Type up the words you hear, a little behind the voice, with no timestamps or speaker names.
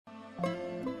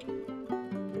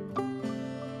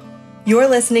You're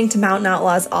listening to Mountain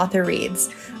Outlaw's Author Reads,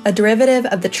 a derivative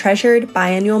of the treasured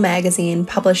biannual magazine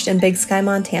published in Big Sky,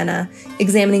 Montana,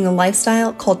 examining the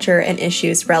lifestyle, culture, and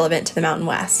issues relevant to the Mountain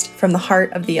West from the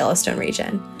heart of the Yellowstone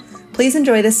region. Please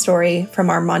enjoy this story from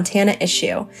our Montana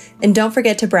issue, and don't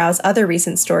forget to browse other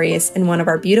recent stories in one of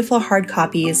our beautiful hard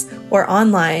copies or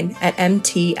online at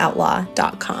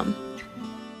mtoutlaw.com.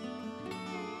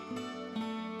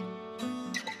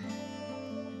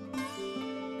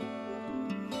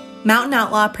 Mountain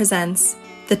Outlaw presents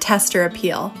The Tester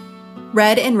Appeal,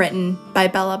 read and written by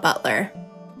Bella Butler.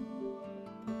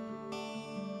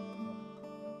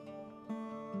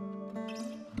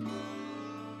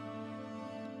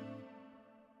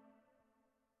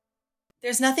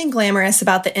 There's nothing glamorous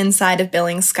about the inside of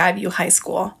Billings Skyview High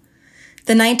School.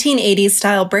 The 1980s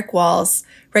style brick walls,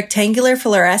 rectangular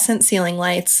fluorescent ceiling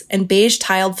lights, and beige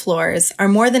tiled floors are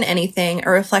more than anything a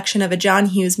reflection of a John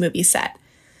Hughes movie set.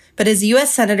 But as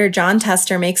U.S. Senator Jon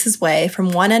Tester makes his way from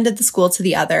one end of the school to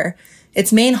the other,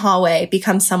 its main hallway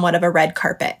becomes somewhat of a red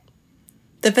carpet.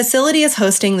 The facility is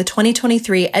hosting the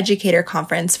 2023 Educator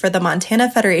Conference for the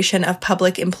Montana Federation of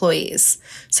Public Employees.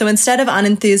 So instead of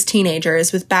unenthused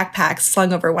teenagers with backpacks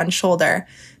slung over one shoulder,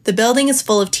 the building is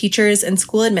full of teachers and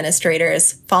school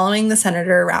administrators following the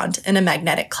senator around in a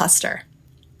magnetic cluster.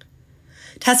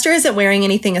 Tester isn't wearing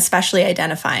anything especially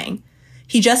identifying.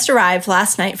 He just arrived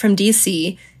last night from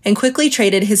D.C. and quickly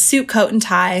traded his suit coat and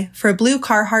tie for a blue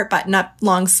Carhartt button-up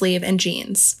long sleeve and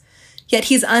jeans. Yet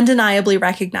he's undeniably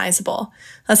recognizable,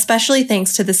 especially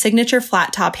thanks to the signature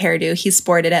flat-top hairdo he's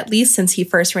sported at least since he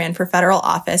first ran for federal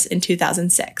office in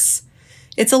 2006.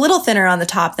 It's a little thinner on the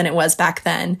top than it was back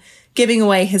then, giving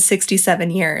away his 67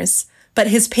 years, but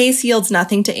his pace yields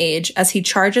nothing to age as he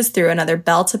charges through another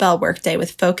bell-to-bell workday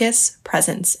with focus,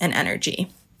 presence, and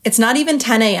energy. It's not even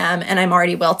 10 a.m. and I'm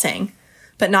already wilting,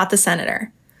 but not the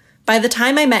senator. By the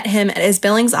time I met him at his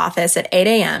Billings office at 8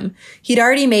 a.m., he'd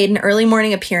already made an early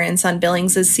morning appearance on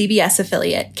Billings' CBS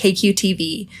affiliate,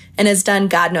 KQTV, and has done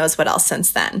God knows what else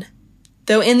since then.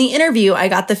 Though in the interview, I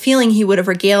got the feeling he would have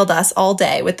regaled us all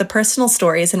day with the personal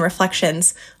stories and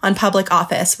reflections on public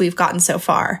office we've gotten so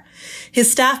far.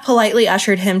 His staff politely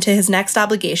ushered him to his next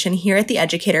obligation here at the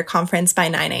Educator Conference by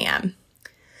 9 a.m.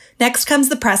 Next comes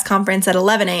the press conference at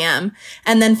 11 a.m.,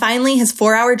 and then finally his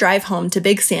 4-hour drive home to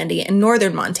Big Sandy in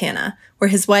northern Montana, where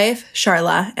his wife,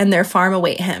 Charla, and their farm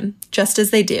await him, just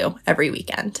as they do every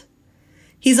weekend.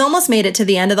 He's almost made it to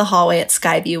the end of the hallway at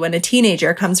Skyview when a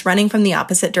teenager comes running from the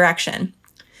opposite direction.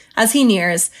 As he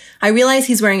nears, I realize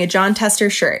he's wearing a Jon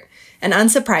Tester shirt, and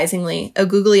unsurprisingly, a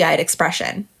googly-eyed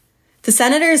expression. The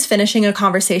senator is finishing a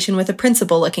conversation with a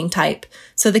principal-looking type,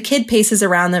 so the kid paces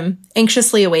around them,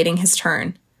 anxiously awaiting his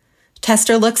turn.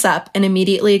 Tester looks up and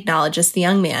immediately acknowledges the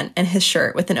young man and his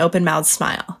shirt with an open-mouthed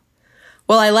smile.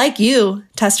 "Well, I like you,"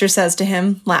 Tester says to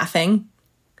him, laughing.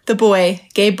 The boy,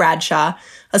 Gabe Bradshaw,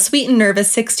 a sweet and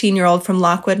nervous 16-year-old from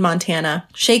Lockwood, Montana,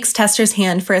 shakes Tester's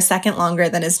hand for a second longer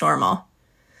than is normal.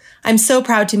 "I'm so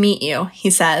proud to meet you,"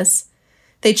 he says.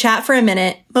 They chat for a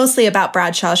minute, mostly about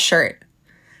Bradshaw's shirt.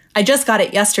 "I just got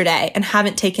it yesterday and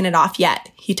haven't taken it off yet,"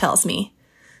 he tells me.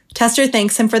 Tester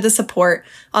thanks him for the support,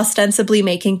 ostensibly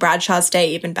making Bradshaw's day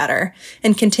even better,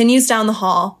 and continues down the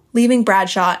hall, leaving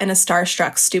Bradshaw in a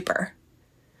starstruck stupor.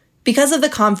 Because of the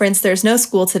conference, there's no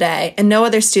school today and no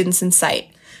other students in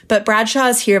sight, but Bradshaw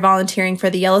is here volunteering for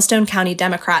the Yellowstone County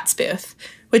Democrats booth,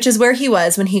 which is where he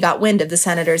was when he got wind of the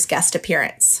senator's guest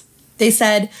appearance. They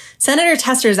said, "Senator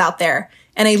Tester's out there,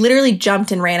 and I literally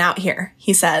jumped and ran out here,"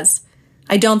 he says.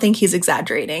 I don't think he's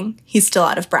exaggerating. He's still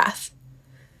out of breath.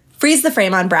 Freeze the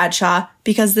frame on Bradshaw,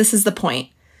 because this is the point.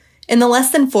 In the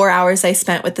less than 4 hours I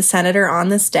spent with the senator on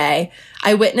this day,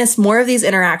 I witnessed more of these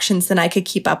interactions than I could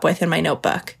keep up with in my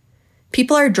notebook.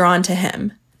 People are drawn to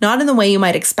him, not in the way you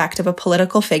might expect of a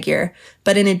political figure,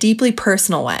 but in a deeply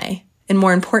personal way, and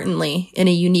more importantly, in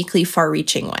a uniquely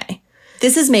far-reaching way.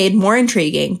 This is made more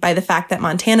intriguing by the fact that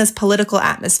Montana's political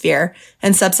atmosphere,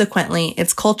 and subsequently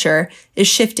its culture, is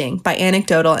shifting by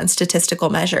anecdotal and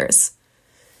statistical measures.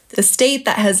 The state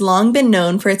that has long been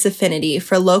known for its affinity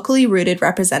for locally rooted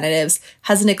representatives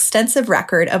has an extensive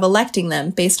record of electing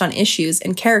them based on issues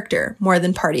and character more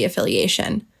than party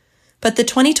affiliation. But the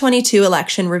 2022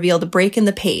 election revealed a break in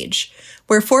the page,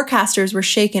 where forecasters were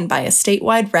shaken by a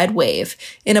statewide red wave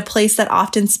in a place that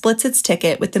often splits its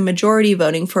ticket with the majority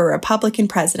voting for a Republican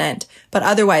president, but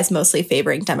otherwise mostly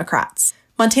favoring Democrats.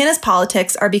 Montana's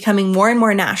politics are becoming more and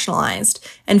more nationalized,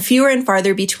 and fewer and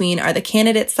farther between are the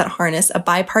candidates that harness a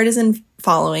bipartisan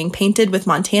following painted with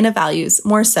Montana values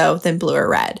more so than blue or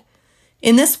red.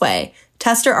 In this way,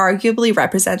 Tester arguably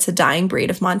represents a dying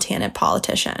breed of Montana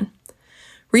politician.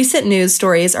 Recent news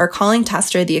stories are calling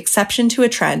Tester the exception to a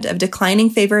trend of declining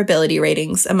favorability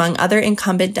ratings among other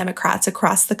incumbent Democrats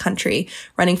across the country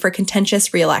running for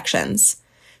contentious re-elections.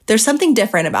 There's something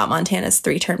different about Montana's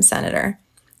three-term senator.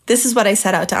 This is what I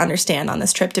set out to understand on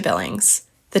this trip to Billings: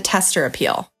 the Tester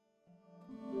appeal.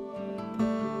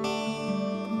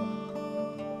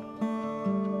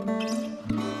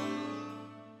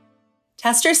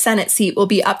 Tester's Senate seat will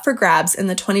be up for grabs in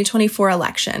the 2024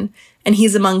 election, and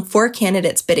he's among 4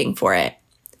 candidates bidding for it.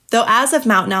 Though as of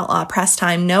Mountain Outlaw press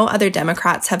time, no other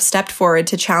Democrats have stepped forward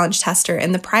to challenge Tester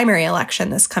in the primary election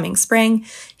this coming spring,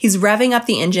 he's revving up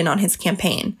the engine on his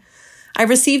campaign. I've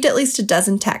received at least a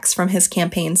dozen texts from his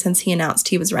campaign since he announced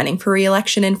he was running for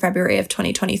re-election in February of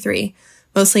 2023,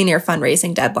 mostly near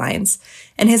fundraising deadlines,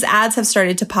 and his ads have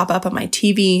started to pop up on my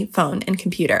TV, phone, and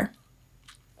computer.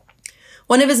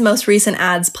 One of his most recent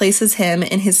ads places him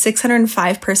in his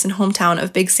 605-person hometown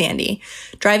of Big Sandy,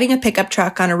 driving a pickup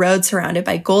truck on a road surrounded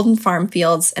by golden farm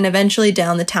fields and eventually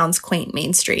down the town's quaint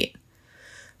Main Street.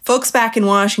 Folks back in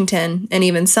Washington, and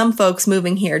even some folks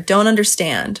moving here, don't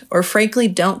understand, or frankly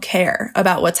don't care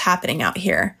about what's happening out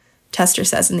here, Tester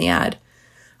says in the ad.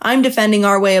 I'm defending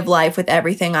our way of life with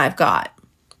everything I've got.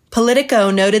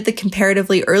 Politico noted the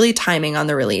comparatively early timing on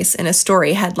the release in a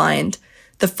story headlined,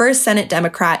 "The first Senate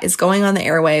Democrat is going on the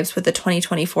airwaves with the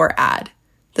 2024 ad."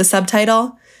 The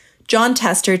subtitle, Jon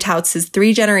Tester touts his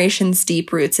 3 generations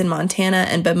deep roots in Montana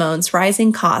and bemoans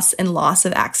rising costs and loss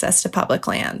of access to public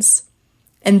lands.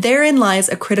 And therein lies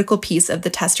a critical piece of the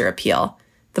Tester appeal,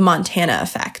 the Montana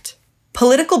effect.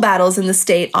 Political battles in the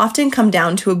state often come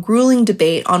down to a grueling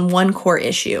debate on one core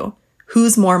issue: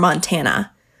 who's more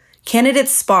Montana?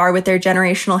 Candidates spar with their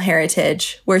generational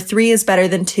heritage, where 3 is better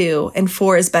than 2 and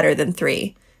 4 is better than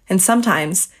 3. And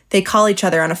sometimes they call each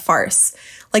other on a farce,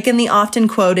 like in the often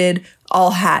quoted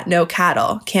 "all hat, no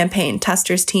cattle" campaign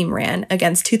Tester's team ran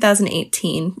against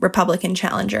 2018 Republican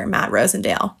challenger Matt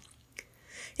Rosendale.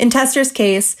 In Tester's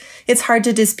case, it's hard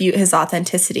to dispute his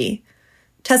authenticity.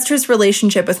 Tester's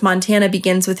relationship with Montana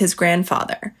begins with his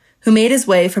grandfather, who made his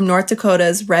way from North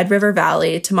Dakota's Red River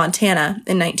Valley to Montana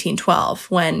in 1912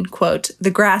 when, quote,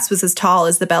 "the grass was as tall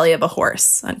as the belly of a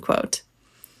horse," unquote.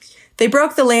 They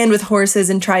broke the land with horses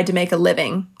and tried to make a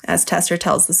living, as Tester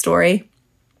tells the story.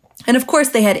 And of course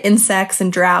they had insects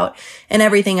and drought, and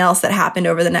everything else that happened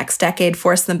over the next decade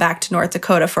forced them back to North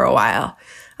Dakota for a while.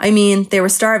 I mean, they were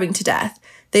starving to death.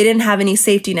 They didn't have any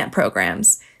safety net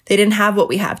programs. They didn't have what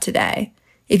we have today.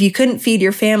 If you couldn't feed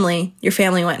your family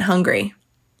went hungry.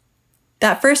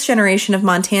 That first generation of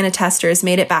Montana Testers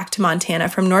made it back to Montana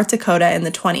from North Dakota in the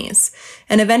 20s,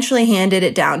 and eventually handed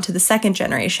it down to the second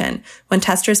generation when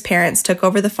Tester's parents took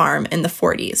over the farm in the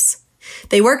 40s.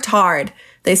 They worked hard.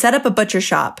 They set up a butcher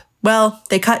shop. Well,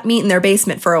 they cut meat in their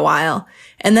basement for a while.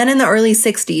 And then in the early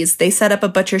 60s, they set up a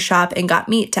butcher shop and got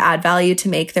meat to add value to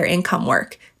make their income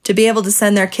work, to be able to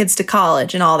send their kids to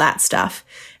college and all that stuff.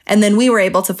 And then we were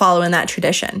able to follow in that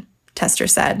tradition, Tester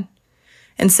said.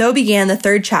 And so began the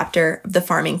 3rd chapter of the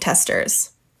Farming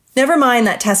Testers. Never mind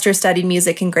that Tester studied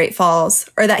music in Great Falls,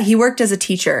 or that he worked as a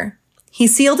teacher. He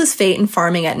sealed his fate in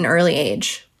farming at an early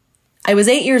age. "I was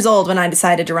 8 years old when I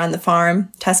decided to run the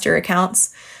farm," Tester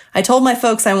recounts. "I told my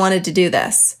folks I wanted to do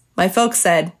this. My folks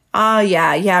said,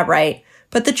 'yeah, right.'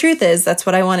 But the truth is, that's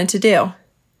what I wanted to do."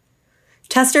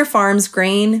 Tester farms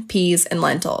grain, peas, and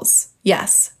lentils.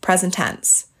 Yes, present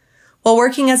tense. While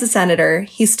working as a senator,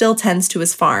 he still tends to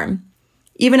his farm.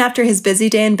 Even after his busy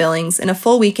day in Billings and a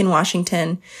full week in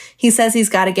Washington, he says he's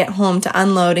got to get home to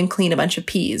unload and clean a bunch of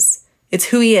peas. It's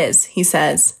who he is, he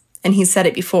says, and he's said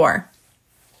it before.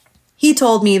 He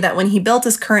told me that when he built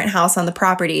his current house on the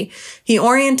property, he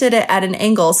oriented it at an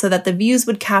angle so that the views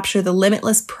would capture the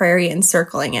limitless prairie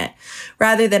encircling it,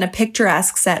 rather than a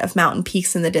picturesque set of mountain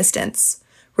peaks in the distance,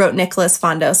 wrote Nicholas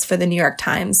Fondos for the New York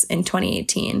Times in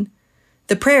 2018.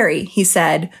 The prairie, he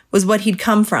said, was what he'd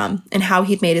come from and how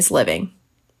he'd made his living.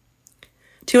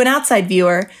 To an outside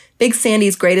viewer, Big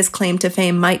Sandy's greatest claim to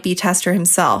fame might be Tester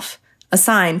himself. A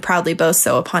sign proudly boasts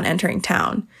so upon entering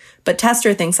town. But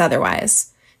Tester thinks otherwise.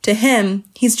 To him,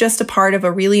 he's just a part of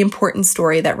a really important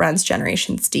story that runs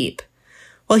generations deep.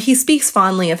 While he speaks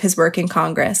fondly of his work in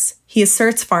Congress, he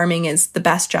asserts farming is the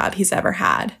best job he's ever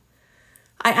had.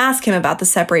 I ask him about the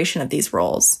separation of these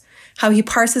roles, how he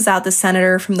parses out the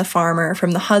senator from the farmer,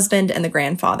 from the husband and the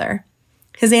grandfather.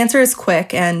 His answer is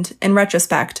quick and, in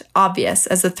retrospect, obvious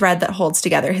as the thread that holds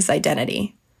together his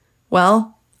identity.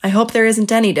 Well, I hope there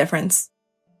isn't any difference.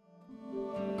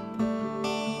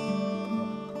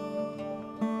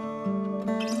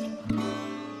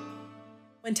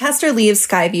 When Tester leaves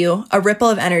Skyview, a ripple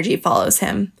of energy follows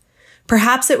him.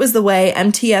 Perhaps it was the way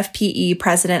MTFPE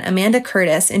President Amanda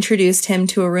Curtis introduced him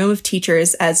to a room of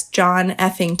teachers as Jon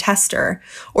effing Tester,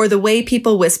 or the way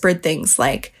people whispered things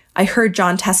like, "I heard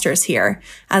Jon Tester's here,"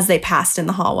 as they passed in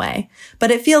the hallway.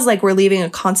 But it feels like we're leaving a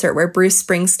concert where Bruce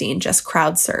Springsteen just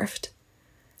crowd surfed.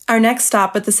 Our next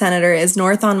stop with the senator is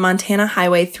north on Montana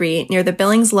Highway 3 near the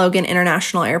Billings-Logan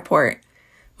International Airport.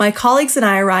 My colleagues and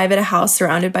I arrive at a house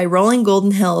surrounded by rolling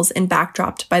golden hills and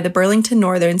backdropped by the Burlington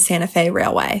Northern Santa Fe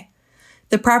Railway.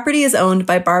 The property is owned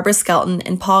by Barbara Skelton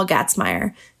and Paul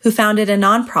Gatzmeyer, who founded a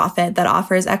nonprofit that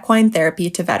offers equine therapy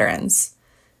to veterans.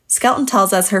 Skelton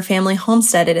tells us her family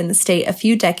homesteaded in the state a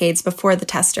few decades before the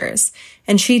Testers,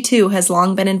 and she too has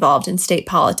long been involved in state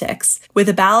politics, with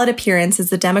a ballot appearance as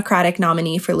the Democratic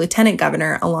nominee for lieutenant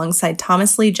governor alongside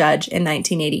Thomas Lee Judge in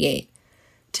 1988.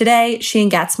 Today, she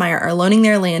and Gatzmeyer are loaning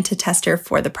their land to Tester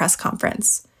for the press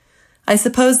conference. I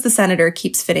suppose the senator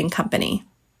keeps fitting company.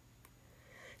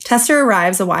 Tester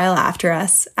arrives a while after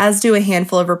us, as do a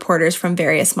handful of reporters from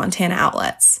various Montana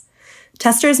outlets.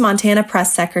 Tester's Montana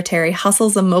press secretary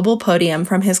hustles a mobile podium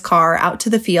from his car out to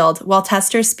the field while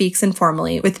Tester speaks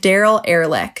informally with Daryl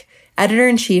Ehrlich,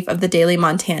 editor-in-chief of the Daily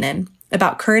Montanan,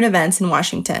 about current events in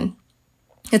Washington.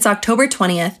 It's October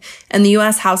 20th, and the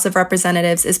U.S. House of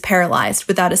Representatives is paralyzed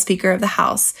without a Speaker of the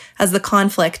House, as the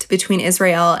conflict between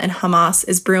Israel and Hamas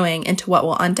is brewing into what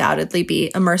will undoubtedly be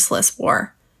a merciless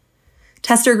war.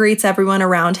 Tester greets everyone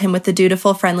around him with the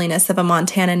dutiful friendliness of a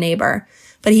Montana neighbor,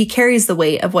 but he carries the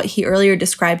weight of what he earlier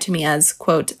described to me as,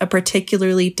 quote, a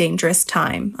particularly dangerous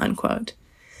time, unquote.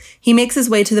 He makes his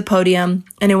way to the podium,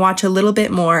 and I watch a little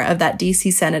bit more of that D.C.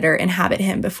 senator inhabit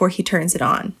him before he turns it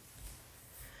on.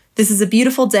 This is a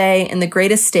beautiful day in the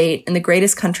greatest state in the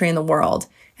greatest country in the world,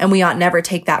 and we ought never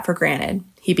take that for granted,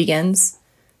 he begins.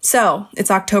 So,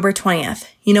 it's October 20th.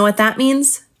 You know what that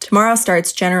means? Tomorrow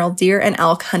starts general deer and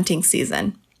elk hunting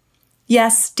season.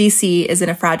 Yes, D.C. is in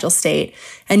a fragile state,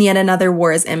 and yet another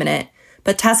war is imminent,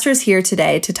 but Tester's here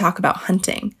today to talk about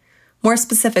hunting. More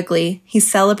specifically,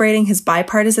 he's celebrating his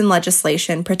bipartisan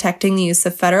legislation protecting the use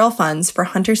of federal funds for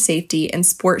hunter safety and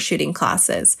sport shooting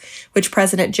classes, which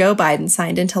President Joe Biden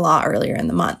signed into law earlier in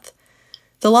the month.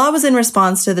 The law was in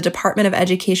response to the Department of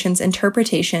Education's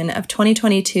interpretation of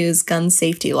 2022's gun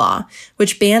safety law,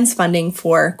 which bans funding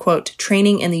for, quote,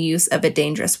 training in the use of a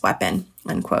dangerous weapon,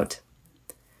 unquote.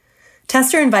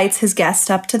 Tester invites his guests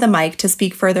up to the mic to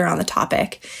speak further on the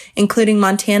topic, including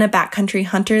Montana Backcountry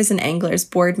Hunters and Anglers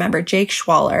board member Jake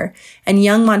Schwaller and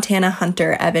young Montana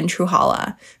hunter Evan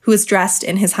Truhala, who is dressed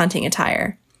in his hunting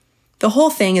attire. The whole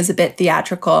thing is a bit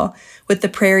theatrical, with the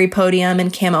prairie podium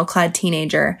and camo-clad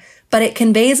teenager, but it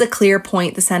conveys a clear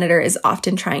point the senator is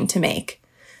often trying to make.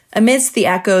 Amidst the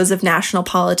echoes of national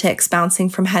politics bouncing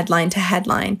from headline to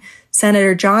headline,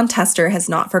 Senator Jon Tester has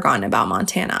not forgotten about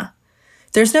Montana.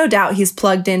 There's no doubt he's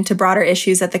plugged into broader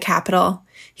issues at the Capitol.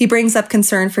 He brings up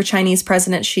concern for Chinese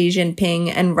President Xi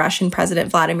Jinping and Russian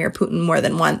President Vladimir Putin more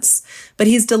than once, but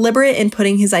he's deliberate in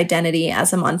putting his identity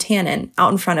as a Montanan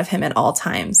out in front of him at all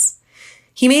times.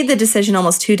 He made the decision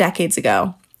almost 2 decades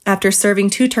ago, after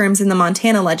serving 2 terms in the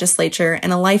Montana legislature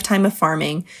and a lifetime of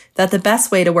farming, that the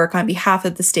best way to work on behalf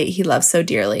of the state he loves so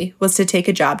dearly was to take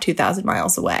a job 2,000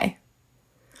 miles away.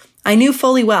 I knew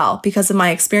fully well, because of my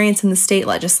experience in the state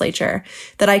legislature,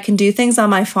 that I can do things on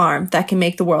my farm that can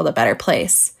make the world a better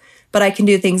place. But I can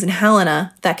do things in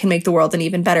Helena that can make the world an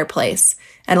even better place,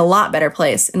 and a lot better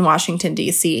place in Washington,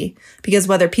 D.C., because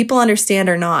whether people understand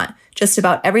or not, just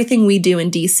about everything we do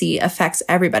in D.C. affects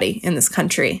everybody in this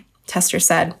country, Tester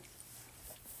said.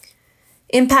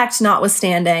 Impact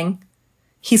notwithstanding,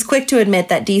 he's quick to admit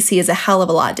that D.C. is a hell of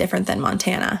a lot different than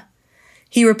Montana.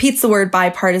 He repeats the word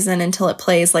bipartisan until it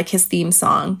plays like his theme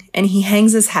song, and he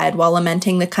hangs his head while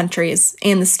lamenting the country's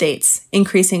and the state's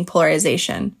increasing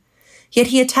polarization. Yet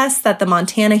he attests that the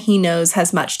Montana he knows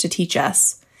has much to teach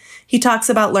us. He talks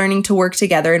about learning to work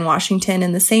together in Washington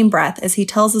in the same breath as he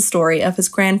tells the story of his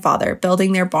grandfather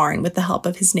building their barn with the help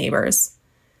of his neighbors.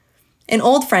 An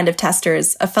old friend of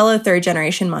Tester's, a fellow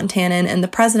third-generation Montanan and the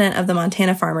president of the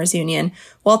Montana Farmers Union,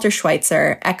 Walter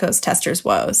Schweitzer, echoes Tester's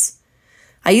woes.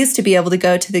 I used to be able to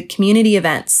go to the community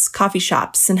events, coffee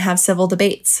shops, and have civil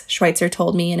debates, Schweitzer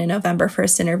told me in a November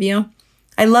 1st interview.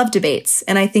 I love debates,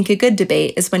 and I think a good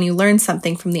debate is when you learn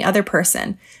something from the other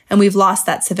person, and we've lost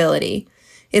that civility.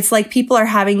 It's like people are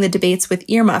having the debates with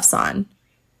earmuffs on.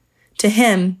 To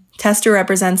him, Tester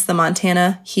represents the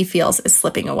Montana he feels is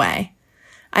slipping away.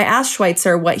 I asked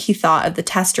Schweitzer what he thought of the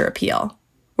Tester appeal.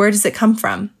 Where does it come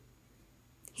from?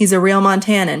 He's a real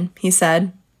Montanan, he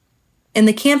said. In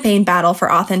the campaign battle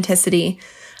for authenticity,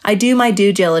 I do my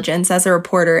due diligence as a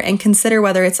reporter and consider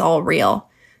whether it's all real.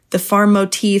 The farm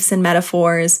motifs and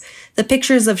metaphors, the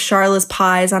pictures of Charla's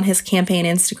pies on his campaign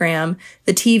Instagram,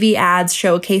 the TV ads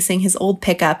showcasing his old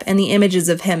pickup, and the images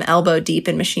of him elbow deep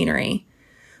in machinery.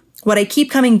 What I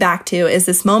keep coming back to is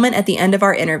this moment at the end of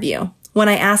our interview, when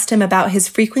I asked him about his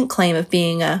frequent claim of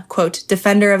being a, quote,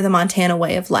 defender of the Montana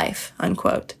way of life,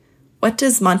 unquote. What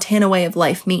does Montana way of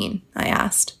life mean? I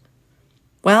asked.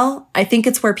 Well, I think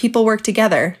it's where people work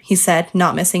together, he said,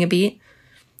 not missing a beat.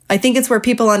 I think it's where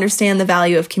people understand the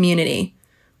value of community,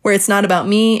 where it's not about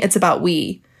me, it's about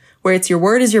we, where it's your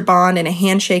word is your bond and a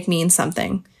handshake means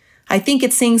something. I think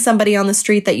it's seeing somebody on the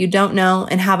street that you don't know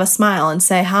and have a smile and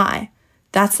say hi.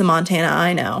 That's the Montana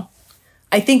I know.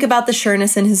 I think about the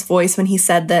sureness in his voice when he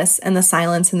said this and the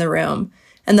silence in the room,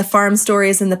 and the farm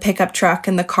stories and the pickup truck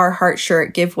and the Carhartt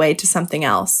shirt give way to something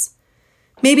else.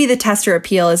 Maybe the Tester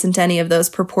appeal isn't any of those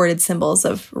purported symbols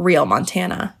of real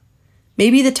Montana.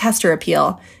 Maybe the Tester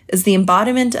appeal is the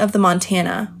embodiment of the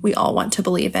Montana we all want to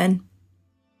believe in.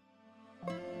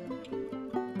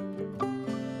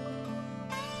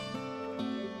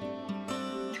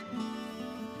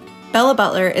 Bella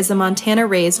Butler is a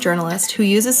Montana-raised journalist who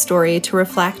uses story to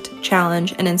reflect,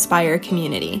 challenge, and inspire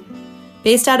community.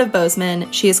 Based out of Bozeman,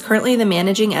 she is currently the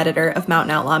managing editor of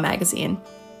Mountain Outlaw magazine.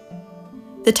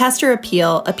 The Tester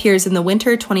Appeal appears in the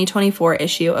winter 2024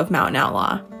 issue of Mountain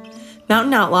Outlaw.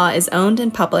 Mountain Outlaw is owned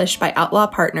and published by Outlaw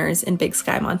Partners in Big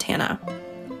Sky, Montana.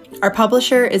 Our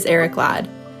publisher is Eric Ladd.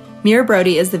 Mira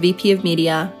Brody is the VP of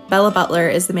Media, Bella Butler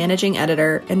is the managing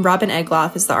editor, and Robin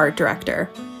Egloff is the art director.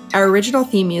 Our original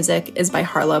theme music is by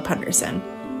Harlow Punderson.